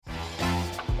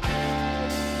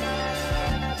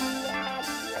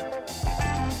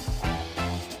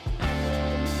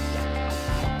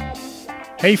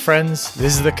Hey friends,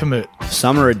 this is the Commute.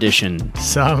 Summer edition.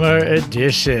 Summer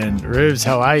edition. Rubes,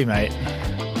 how are you, mate?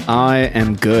 I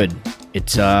am good.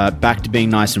 It's back to being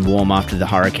nice and warm after the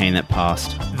hurricane that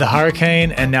passed. The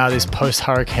hurricane and now this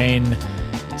post-hurricane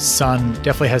sun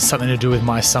definitely has something to do with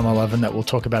my summer loving that we'll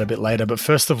talk about a bit later. But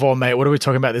first of all, mate, what are we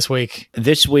talking about this week?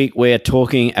 This week we're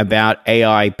talking about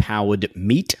AI-powered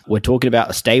meat. We're talking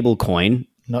about a stablecoin.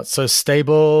 Not so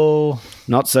stable.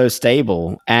 Not so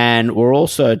stable. And we're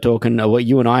also talking what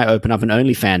you and I open up an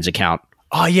OnlyFans account.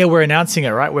 Oh, yeah, we're announcing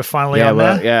it, right? We're finally on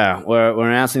there? We're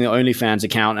announcing the OnlyFans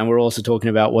account, and we're also talking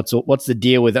about what's the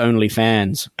deal with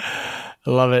OnlyFans. I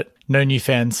love it. No new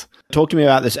fans. Talk to me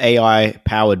about this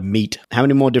AI-powered meat. How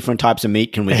many more different types of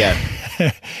meat can we get?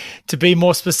 To be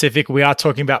more specific, we are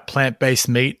talking about plant-based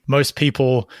meat. Most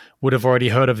people would have already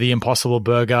heard of the Impossible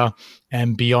Burger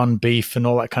and Beyond Beef and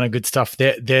all that kind of good stuff.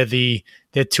 They're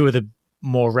two of the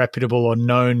more reputable or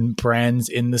known brands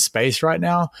in the space right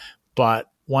now. But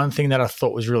one thing that I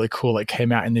thought was really cool that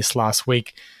came out in this last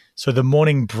week. So the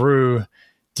Morning Brew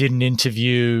did an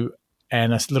interview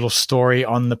and a little story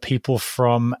on the people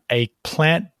from a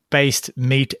plant-based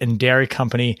meat and dairy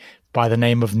company by the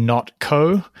name of Not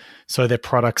Co. So their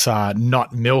products are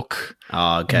not milk,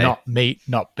 not meat,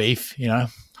 not beef,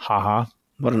 haha.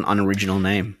 What an unoriginal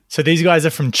name. So these guys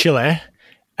are from Chile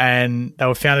and they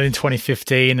were founded in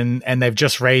 2015 and they've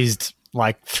just raised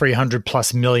like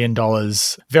 $300+ million.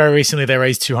 Very recently they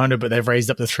raised 200, but they've raised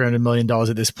up to $300 million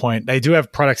at this point. They do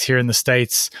have products here in the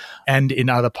States and in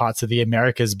other parts of the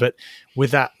Americas, but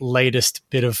with that latest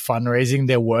bit of fundraising,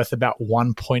 they're worth about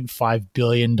 $1.5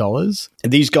 billion.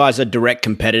 And these guys are direct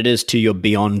competitors to your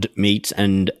Beyond Meats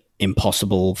and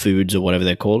Impossible Foods or whatever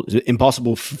they're called.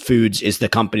 Impossible Foods is the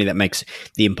company that makes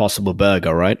the Impossible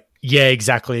Burger, right? Yeah,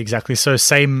 exactly. So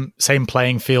same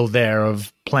playing field there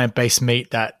of plant-based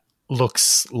meat that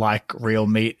looks like real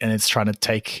meat and it's trying to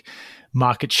take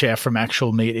market share from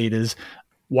actual meat eaters.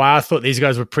 Why I thought these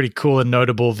guys were pretty cool and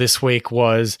notable this week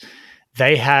was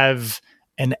they have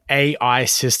an AI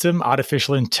system,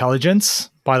 artificial intelligence,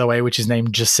 by the way, which is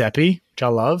named Giuseppe, which I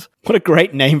love. What a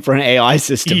great name for an AI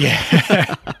system.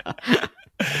 Yeah.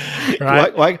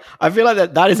 Right? Like, I feel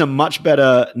like that is a much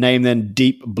better name than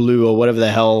Deep Blue or whatever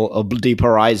the hell, or Deep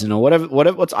Horizon or whatever.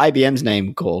 What's IBM's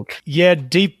name called? Yeah,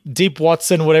 Deep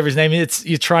Watson, whatever his name is.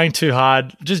 You're trying too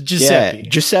hard. Just Giuseppe. Yeah,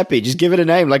 Giuseppe. Just give it a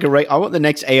name. Like I want the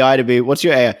next AI to be, what's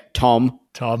your AI? Tom.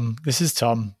 This is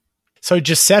Tom. So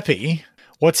Giuseppe,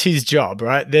 what's his job,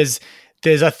 right? There's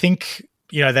I think,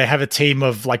 they have a team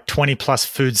of like 20+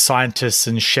 food scientists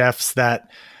and chefs that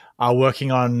are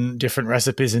working on different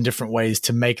recipes and different ways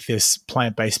to make this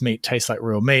plant-based meat taste like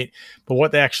real meat. But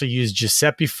what they actually use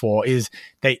Giuseppe for is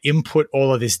they input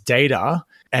all of this data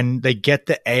and they get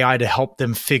the AI to help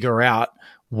them figure out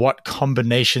what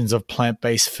combinations of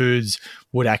plant-based foods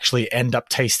would actually end up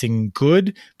tasting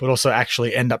good, but also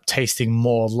actually end up tasting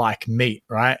more like meat,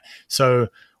 right? So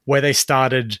where they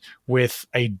started with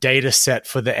a data set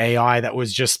for the AI that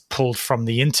was just pulled from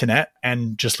the internet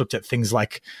and just looked at things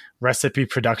like recipe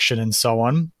production and so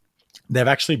on, they've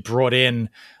actually brought in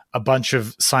a bunch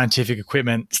of scientific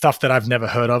equipment, stuff that I've never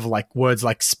heard of, like words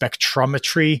like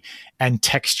spectrometry and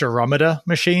texturometer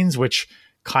machines, which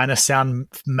kind of sound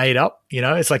made up,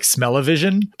 it's like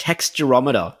smell-o-vision.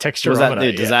 Texturometer. What does that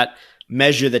do? Does that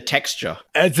measure the texture?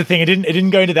 It's the thing. It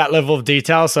didn't go into that level of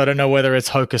detail, so I don't know whether it's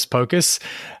hocus pocus.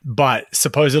 But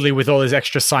supposedly, with all this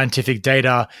extra scientific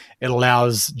data, it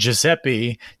allows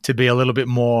Giuseppe to be a little bit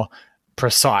more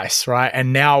precise, right?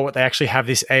 And now what they actually have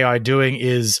this AI doing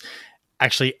is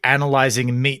actually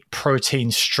analyzing meat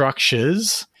protein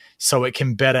structures, so it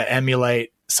can better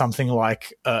emulate something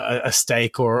like a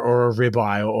steak or a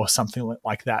ribeye or something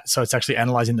like that. So it's actually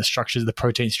analyzing the structures, the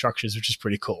protein structures, which is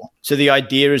pretty cool. So the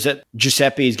idea is that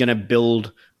Giuseppe is going to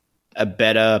build a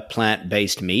better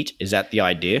plant-based meat. Is that the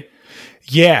idea?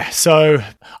 Yeah. So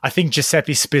I think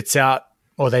Giuseppe spits out,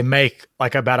 or they make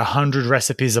like about 100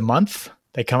 recipes a month.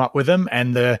 They come up with them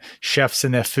and the chefs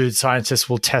and their food scientists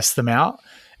will test them out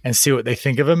and see what they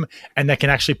think of them. And they can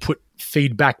actually put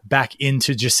feedback back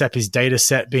into Giuseppe's data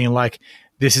set being like,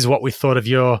 this is what we thought of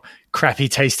your crappy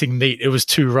tasting meat. It was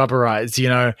too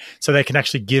rubberized, so they can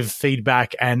actually give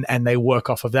feedback and they work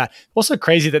off of that. Also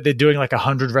crazy that they're doing like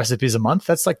 100 recipes a month.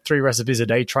 That's like 3 recipes a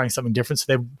day, trying something different. So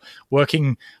they're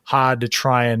working hard to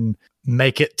try and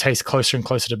make it taste closer and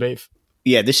closer to beef.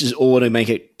 Yeah, this is all to make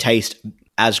it taste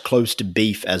as close to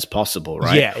beef as possible,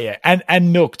 right? Yeah.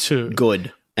 And milk too.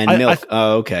 Good. And milk.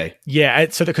 Okay. Yeah,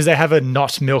 so because they have a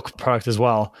not milk product as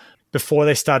well. Before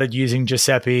they started using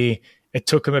Giuseppe, it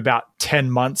took them about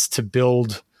 10 months to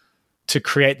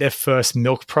create their first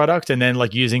milk product, and then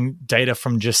like using data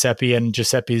from Giuseppe and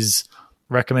Giuseppe's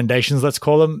recommendations, let's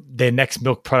call them, their next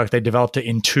milk product, they developed it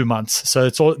in 2 months. So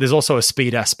there's also a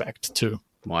speed aspect too.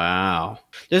 Wow.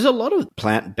 There's a lot of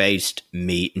plant-based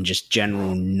meat and just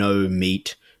general no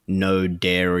meat, no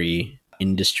dairy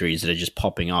industries that are just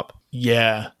popping up.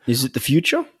 Yeah. Is it the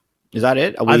future? Is that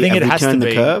it? I think it has to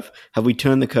be. Have we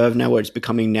turned the curve now where it's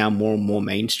becoming now more and more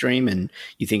mainstream? And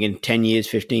you think in 10 years,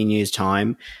 15 years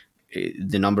time,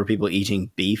 the number of people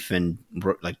eating beef and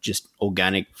like just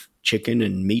organic chicken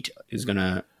and meat is going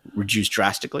to reduce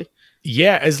drastically?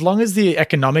 Yeah, as long as the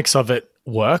economics of it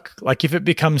work. Like if it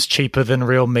becomes cheaper than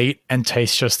real meat and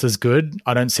tastes just as good,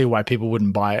 I don't see why people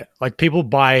wouldn't buy it. Like people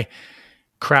buy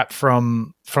crap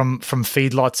from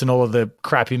feedlots and all of the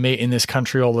crappy meat in this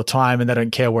country all the time, and they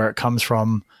don't care where it comes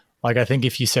from. Like I think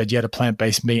if you said you had a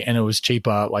plant-based meat and it was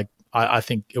cheaper, like I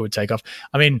think it would take off.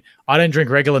 I mean, I don't drink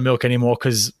regular milk anymore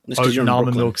because oat and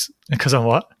almond milks. Because I'm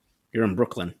what? You're in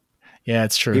Brooklyn. Yeah,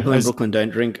 it's true. People in Brooklyn don't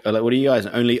drink. Like, what are you guys?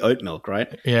 Only oat milk,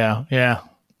 right? Yeah.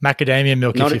 Macadamia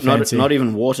milk if you fancy. Not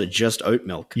even water, just oat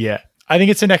milk. Yeah. I think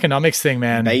it's an economics thing,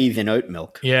 man. Bathe in oat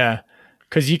milk. Yeah.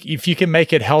 Because if you can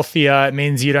make it healthier, it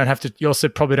means you also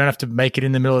probably don't have to make it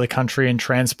in the middle of the country and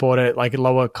transport it, like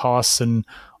lower costs and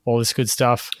all this good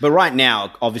stuff. But right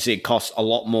now, obviously, it costs a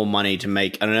lot more money to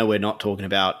make. I don't know, we're not talking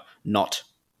about the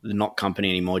Not company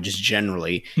anymore, just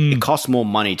generally. It costs more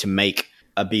money to make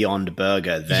a Beyond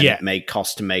Burger than it may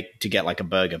cost to get like a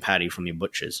burger patty from your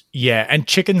butchers. Yeah, and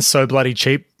chicken's so bloody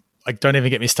cheap. Like, don't even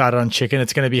get me started on chicken.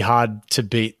 It's going to be hard to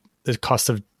beat the cost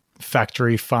of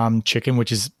factory farmed chicken,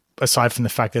 which is aside from the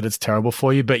fact that it's terrible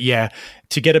for you. But yeah,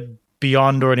 to get a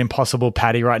Beyond or an Impossible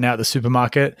patty right now at the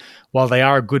supermarket, while they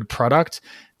are a good product,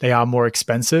 they are more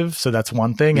expensive. So that's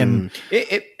one thing. And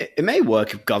it may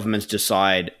work if governments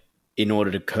decide, in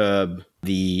order to curb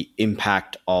the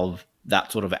impact of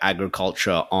that sort of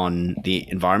agriculture on the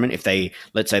environment, if they,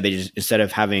 let's say they just, instead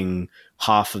of having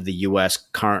half of the US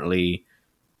currently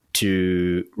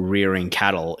to rearing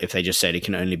cattle, if they just said it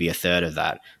can only be a third of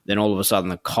that, then all of a sudden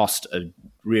the cost of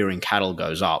rearing cattle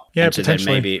goes up. Yeah, and so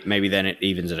potentially. Then maybe then it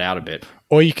evens it out a bit.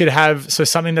 Or you could have, so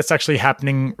something that's actually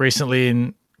happening recently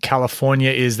in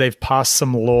California is they've passed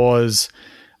some laws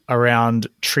around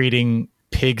treating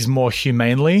pigs more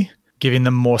humanely, giving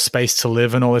them more space to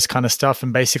live and all this kind of stuff.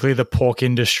 And basically the pork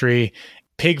industry,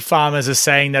 pig farmers are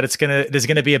saying that there's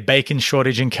gonna be a bacon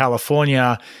shortage in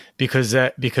California because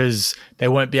they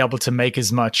won't be able to make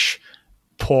as much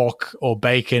pork or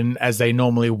bacon as they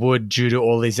normally would due to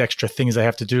all these extra things they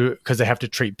have to do because they have to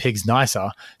treat pigs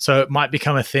nicer. So it might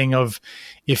become a thing of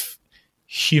if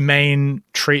humane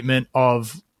treatment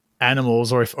of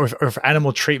animals or if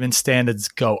animal treatment standards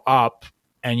go up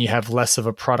and you have less of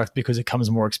a product because it comes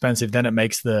more expensive, then it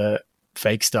makes the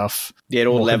fake stuff. Yeah, it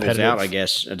all levels out, I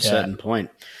guess, at a certain point.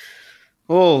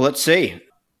 Oh, let's see.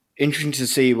 Interesting to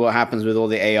see what happens with all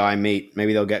the AI meat.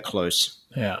 Maybe they'll get close.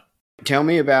 Yeah. Tell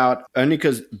me about, only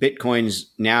because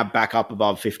Bitcoin's now back up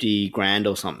above 50 grand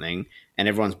or something, and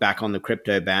everyone's back on the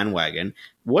crypto bandwagon.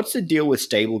 What's the deal with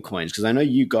stablecoins? Because I know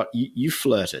you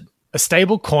flirted. A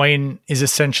stable coin is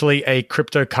essentially a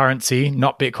cryptocurrency,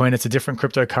 not Bitcoin. It's a different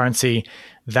cryptocurrency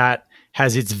that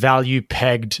has its value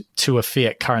pegged to a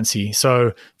fiat currency.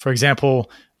 So, for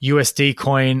example, USD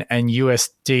coin and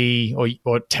USD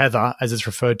or Tether, as it's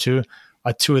referred to,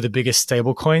 are two of the biggest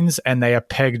stable coins, and they are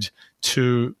pegged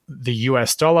to the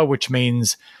US dollar, which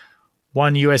means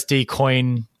one USD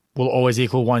coin will always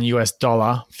equal one US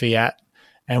dollar fiat,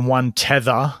 and one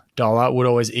Tether dollar would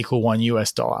always equal one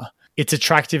US dollar. Its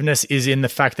attractiveness is in the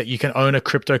fact that you can own a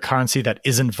cryptocurrency that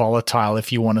isn't volatile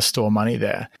if you want to store money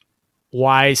there.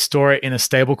 Why store it in a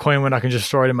stable coin when I can just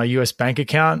store it in my US bank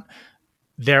account?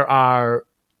 There are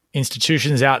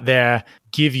institutions out there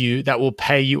that will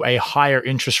pay you a higher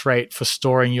interest rate for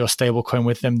storing your stable coin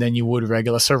with them than you would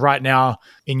regular. So right now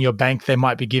in your bank, they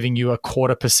might be giving you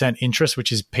 0.25% interest,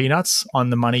 which is peanuts on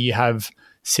the money you have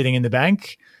sitting in the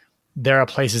bank. There are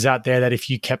places out there that if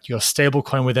you kept your stable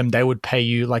coin with them, they would pay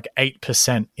you like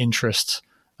 8% interest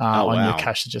on your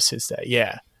cash that just sits there.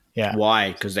 Yeah. Yeah.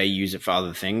 Why? Because they use it for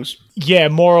other things? Yeah,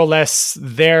 more or less.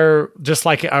 They're just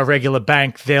like a regular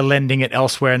bank. They're lending it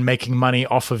elsewhere and making money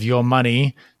off of your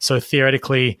money. So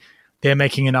theoretically, they're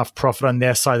making enough profit on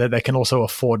their side that they can also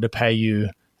afford to pay you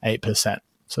 8%.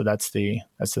 So that's the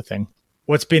thing.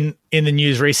 What's been in the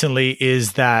news recently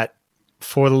is that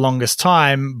for the longest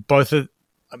time,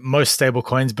 most stable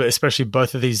coins, but especially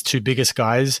both of these two biggest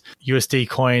guys, USD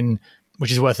coin,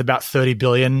 which is worth about 30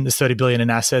 billion. There's 30 billion in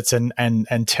assets, and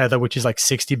Tether, which is like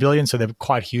 60 billion. So they're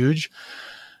quite huge.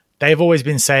 They've always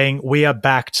been saying we are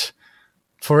backed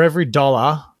for every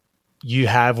dollar you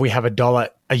have. We have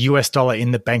a US dollar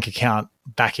in the bank account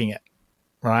backing it.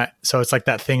 right? So it's like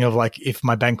that thing of like, if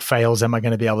my bank fails, am I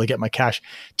going to be able to get my cash?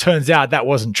 Turns out that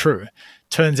wasn't true.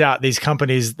 Turns out these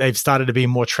companies, they've started to be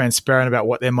more transparent about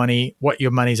what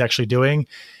your money is actually doing.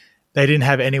 They didn't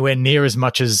have anywhere near as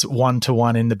much as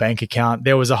 1-to-1 in the bank account.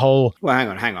 There was a whole... Well,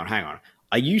 hang on.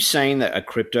 Are you saying that a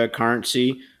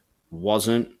cryptocurrency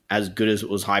wasn't as good as it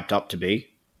was hyped up to be?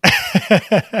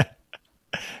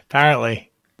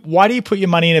 Apparently. Why do you put your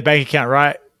money in a bank account,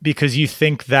 right? Because you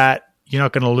think that you're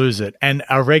not going to lose it. And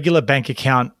a regular bank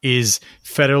account is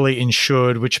federally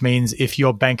insured, which means if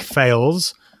your bank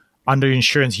fails under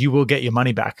insurance, you will get your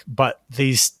money back. But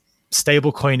these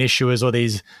stablecoin issuers, or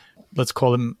these, let's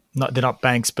call them, they're not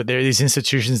banks, but they're these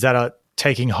institutions that are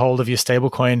taking hold of your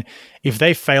stablecoin, if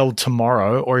they failed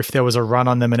tomorrow, or if there was a run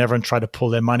on them and everyone tried to pull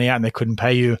their money out and they couldn't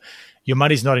pay you, your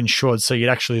money's not insured, so you'd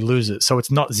actually lose it. So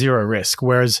it's not zero risk,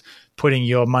 whereas putting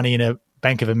your money in a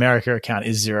Bank of America account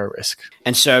is zero risk.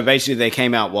 And so basically they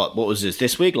came out, what was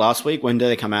this week, last week? When did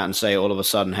they come out and say all of a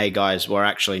sudden, hey guys, we're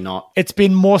actually not? It's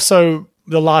been more so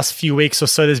the last few weeks or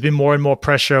so. There's been more and more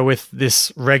pressure with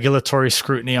this regulatory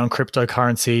scrutiny on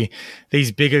cryptocurrency.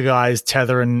 These bigger guys,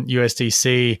 Tether and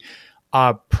USDC,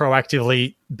 are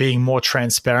proactively being more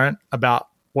transparent about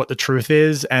what the truth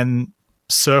is. And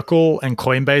Circle and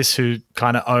Coinbase, who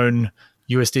kind of own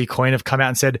USD Coin, have come out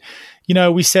and said,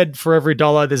 we said for every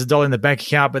dollar, there's a dollar in the bank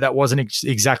account, but that wasn't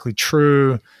exactly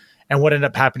true. And what ended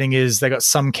up happening is they got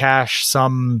some cash,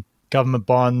 some government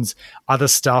bonds, other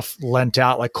stuff lent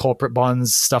out, like corporate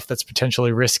bonds, stuff that's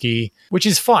potentially risky, which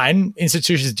is fine.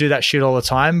 Institutions do that shit all the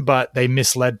time, but they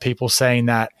misled people saying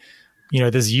that,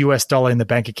 there's a US dollar in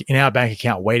our bank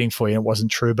account waiting for you. And it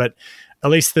wasn't true. But at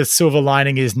least the silver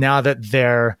lining is, now that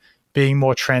they're being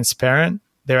more transparent,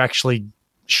 they're actually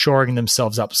shoring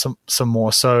themselves up some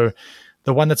more. So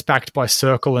the one that's backed by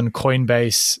Circle and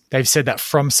Coinbase, they've said that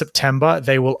from September,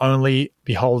 they will only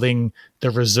be holding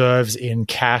the reserves in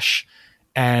cash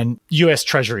and US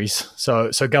treasuries.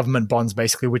 So government bonds,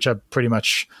 basically, which are pretty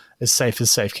much as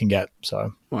safe can get.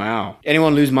 So wow.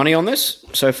 Anyone lose money on this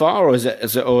so far, or is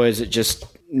it just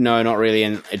no, not really?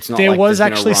 And it's not. There was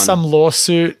actually some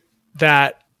lawsuit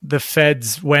that the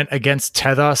feds went against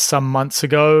Tether some months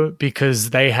ago because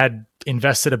they had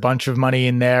invested a bunch of money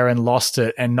in there and lost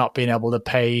it and not being able to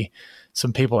pay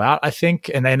some people out, I think.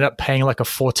 And they ended up paying like a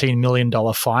 $14 million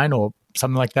fine or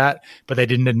something like that, but they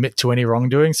didn't admit to any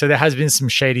wrongdoing. So there has been some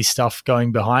shady stuff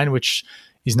going behind, which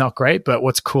is not great. But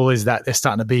what's cool is that they're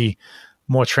starting to be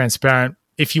more transparent,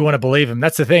 if you want to believe them.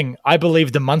 That's the thing. I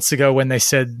believed them months ago when they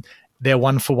said they're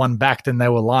 1-for-1 backed and they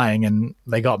were lying, and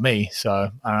they got me.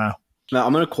 So I don't know. Now,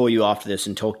 I'm going to call you after this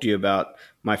and talk to you about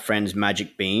my friend's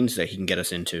magic beans that he can get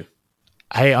us into.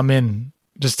 Hey, I'm in.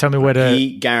 Just tell me where to...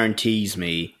 He guarantees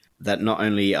me that not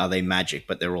only are they magic,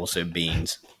 but they're also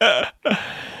beans.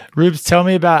 Rubes, tell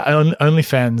me about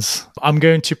OnlyFans. I'm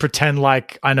going to pretend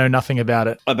like I know nothing about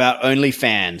it. About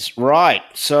OnlyFans. Right.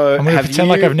 So I'm going to pretend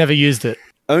like I've never used it.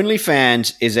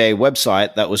 OnlyFans is a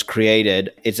website that was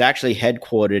created. It's actually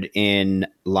headquartered in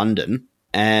London.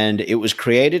 And it was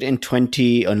created in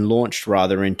 2016. And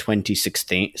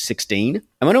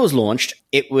when it was launched,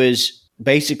 it was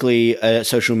basically a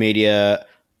social media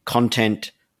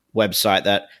content website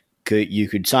that you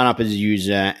could sign up as a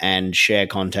user and share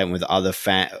content with other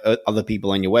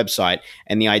people on your website.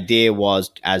 And the idea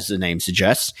was, as the name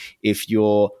suggests, if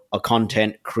you're a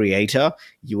content creator,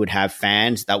 you would have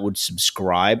fans that would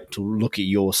subscribe to look at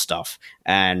your stuff.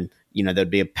 And there'd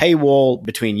be a paywall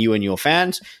between you and your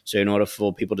fans. So in order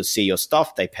for people to see your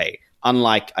stuff, they pay.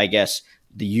 Unlike, I guess,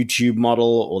 the YouTube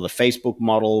model or the Facebook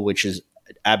model, which is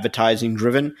advertising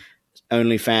driven,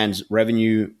 OnlyFans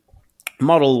revenue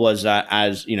model was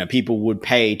as people would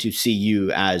pay to see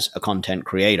you as a content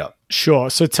creator. Sure.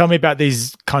 So tell me about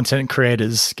these content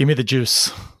creators. Give me the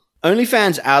juice.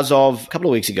 OnlyFans, as of a couple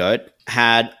of weeks ago,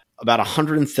 had about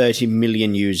 130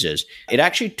 million users. It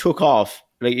actually took off.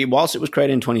 Whilst it was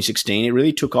created in 2016, it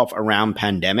really took off around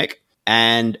pandemic.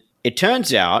 And it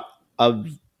turns out a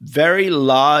very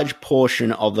large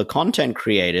portion of the content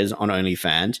creators on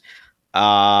OnlyFans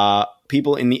are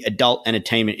people in the adult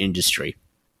entertainment industry.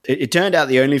 It turned out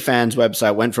the OnlyFans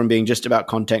website went from being just about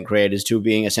content creators to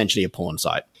being essentially a porn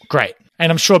site. Great.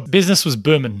 And I'm sure business was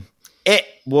booming. It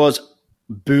was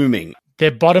booming.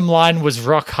 Their bottom line was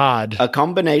rock hard. A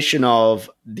combination of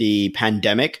the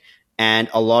pandemic and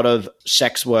a lot of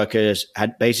sex workers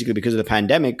had basically, because of the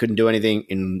pandemic, couldn't do anything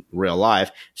in real life,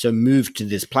 so moved to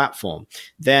this platform.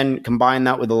 Then combine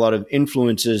that with a lot of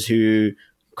influencers who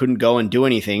couldn't go and do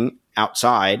anything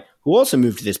outside, who also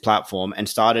moved to this platform and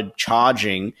started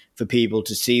charging for people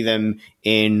to see them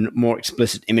in more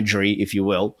explicit imagery, if you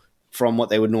will, from what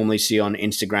they would normally see on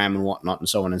Instagram and whatnot and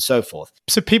so on and so forth.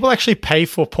 So people actually pay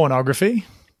for pornography?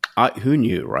 Who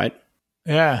knew, right?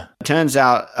 Yeah. It turns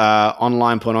out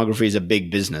online pornography is a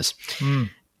big business.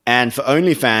 And for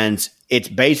OnlyFans, it's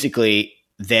basically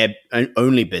their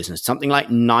only business. Something like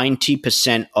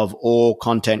 90% of all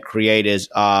content creators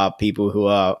are people who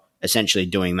are essentially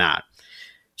doing that.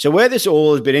 So where this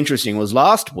all has been interesting was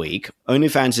last week,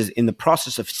 OnlyFans is in the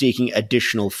process of seeking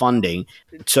additional funding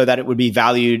so that it would be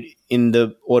valued in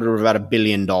the order of about $1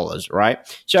 billion, right?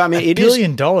 So, I mean, $1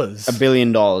 billion. $1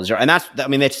 billion.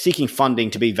 And they're seeking funding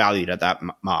to be valued at that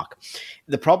mark.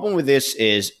 The problem with this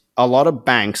is a lot of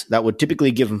banks that would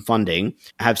typically give them funding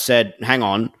have said, hang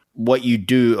on, what you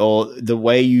do or the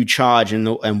way you charge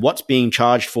and what's being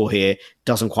charged for here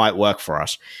doesn't quite work for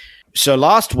us. So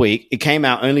last week,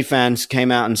 OnlyFans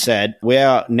came out and said, we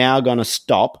are now going to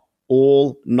stop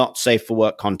all not safe for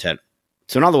work content.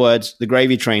 So in other words, the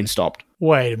gravy train stopped.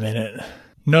 Wait a minute.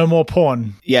 No more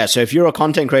porn. Yeah, so if you're a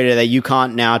content creator there, you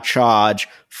can't now charge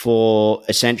for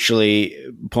essentially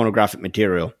pornographic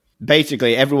material.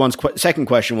 Basically, everyone's second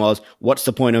question was, what's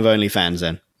the point of OnlyFans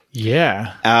then?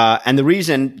 Yeah. And the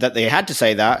reason that they had to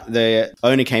say that, the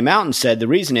owner came out and said the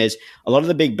reason is a lot of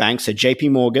the big banks, so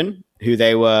JP Morgan, who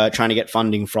they were trying to get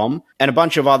funding from, and a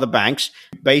bunch of other banks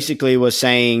basically were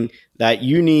saying that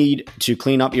you need to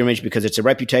clean up your image because it's a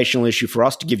reputational issue for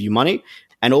us to give you money.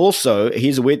 And also,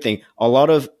 here's a weird thing, a lot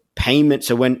of payments,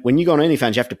 so when you go on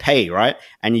OnlyFans, you have to pay, right?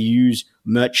 And you use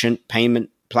merchant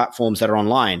payment platforms that are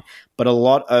online. But a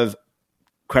lot of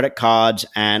credit cards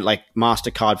and like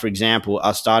MasterCard, for example,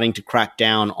 are starting to crack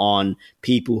down on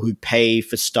people who pay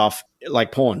for stuff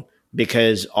like porn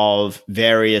because of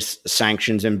various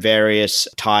sanctions and various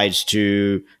ties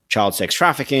to child sex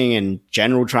trafficking and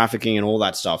general trafficking and all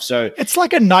that stuff. So it's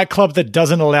like a nightclub that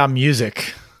doesn't allow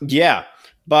music. Yeah.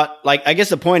 But like, I guess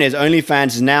the point is OnlyFans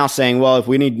is now saying, well, if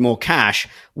we need more cash,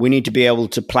 we need to be able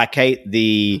to placate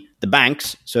the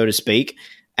banks, so to speak.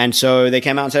 And so they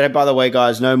came out and said, hey, by the way,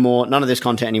 guys, none of this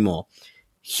content anymore.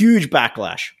 Huge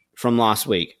backlash from last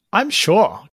week. I'm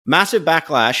sure. Massive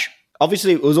backlash.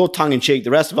 Obviously, it was all tongue in cheek. The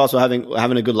rest of us were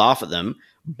having a good laugh at them.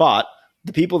 But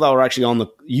the people that were actually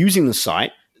using the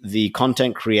site, the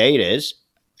content creators,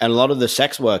 and a lot of the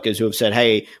sex workers who have said,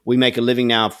 hey, we make a living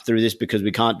now through this because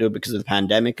we can't do it because of the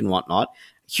pandemic and whatnot.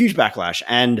 Huge backlash.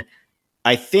 And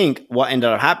I think what ended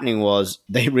up happening was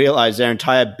they realized their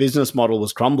entire business model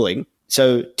was crumbling.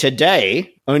 So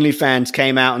today, OnlyFans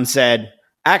came out and said,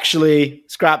 actually,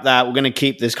 scrap that. We're going to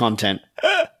keep this content.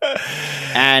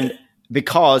 And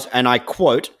I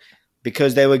quote,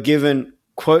 because they were given,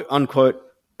 quote unquote,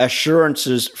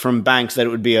 assurances from banks that it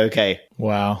would be okay.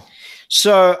 Wow.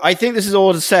 So I think this is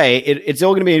all to say. It's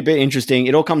all going to be a bit interesting.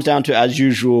 It all comes down to, as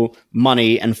usual,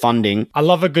 money and funding. I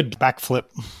love a good backflip.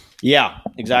 Yeah,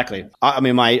 exactly.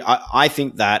 I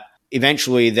think that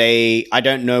eventually I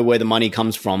don't know where the money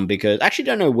comes from because I actually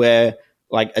don't know where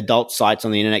like adult sites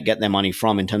on the internet get their money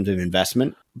from in terms of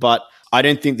investment. But I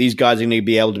don't think these guys are going to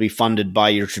be able to be funded by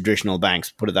your traditional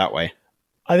banks, put it that way.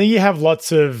 I think you have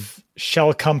lots of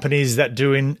shell companies that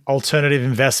do alternative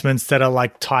investments that are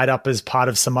like tied up as part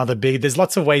of some other big. There's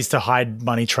lots of ways to hide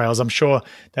money trails. I'm sure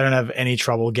they don't have any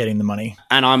trouble getting the money.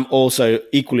 And I'm also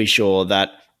equally sure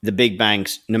that the big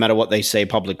banks, no matter what they say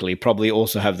publicly, probably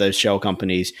also have those shell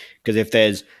companies. Because if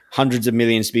there's hundreds of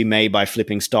millions to be made by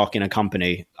flipping stock in a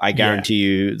company, I guarantee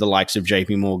you the likes of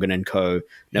JP Morgan and co,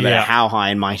 no matter how high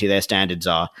and mighty their standards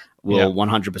are, will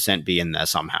 100% be in there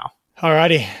somehow.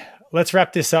 Alrighty. Let's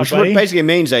wrap this up, buddy. Which basically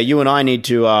means that you and I need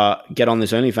to get on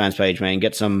this OnlyFans page, man, and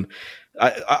get some...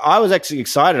 I was actually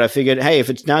excited. I figured, hey, if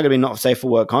it's now going to be not safe for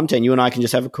work content, you and I can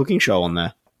just have a cooking show on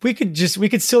there. We could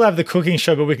still have the cooking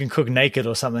show, but we can cook naked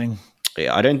or something.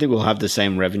 Yeah, I don't think we'll have the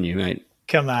same revenue, mate.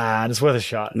 Come on, it's worth a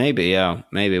shot. Maybe, yeah.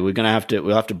 Maybe. We'll have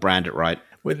to brand it right.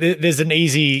 There's an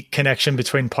easy connection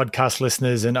between podcast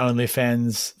listeners and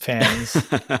OnlyFans fans.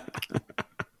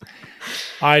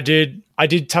 I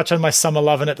did touch on my summer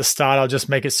loving at the start. I'll just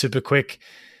make it super quick.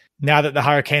 Now that the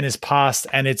hurricane is past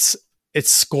and it's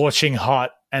scorching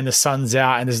hot and the sun's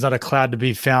out and there's not a cloud to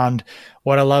be found,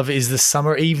 what I love is the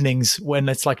summer evenings when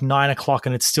it's like 9:00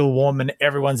 and it's still warm and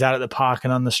everyone's out at the park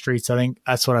and on the streets. I think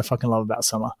that's what I fucking love about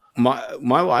summer.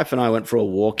 My wife and I went for a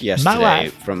walk yesterday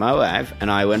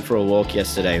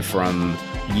from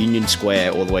Union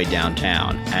Square all the way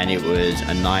downtown, and it was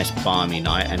a nice balmy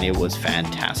night and it was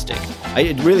fantastic.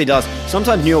 It really does.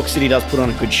 Sometimes New York City does put on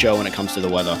a good show when it comes to the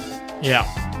weather. Yeah,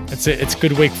 it's a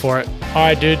good week for it. All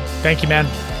right, dude. Thank you, man.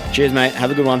 Cheers, mate.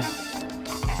 Have a good one.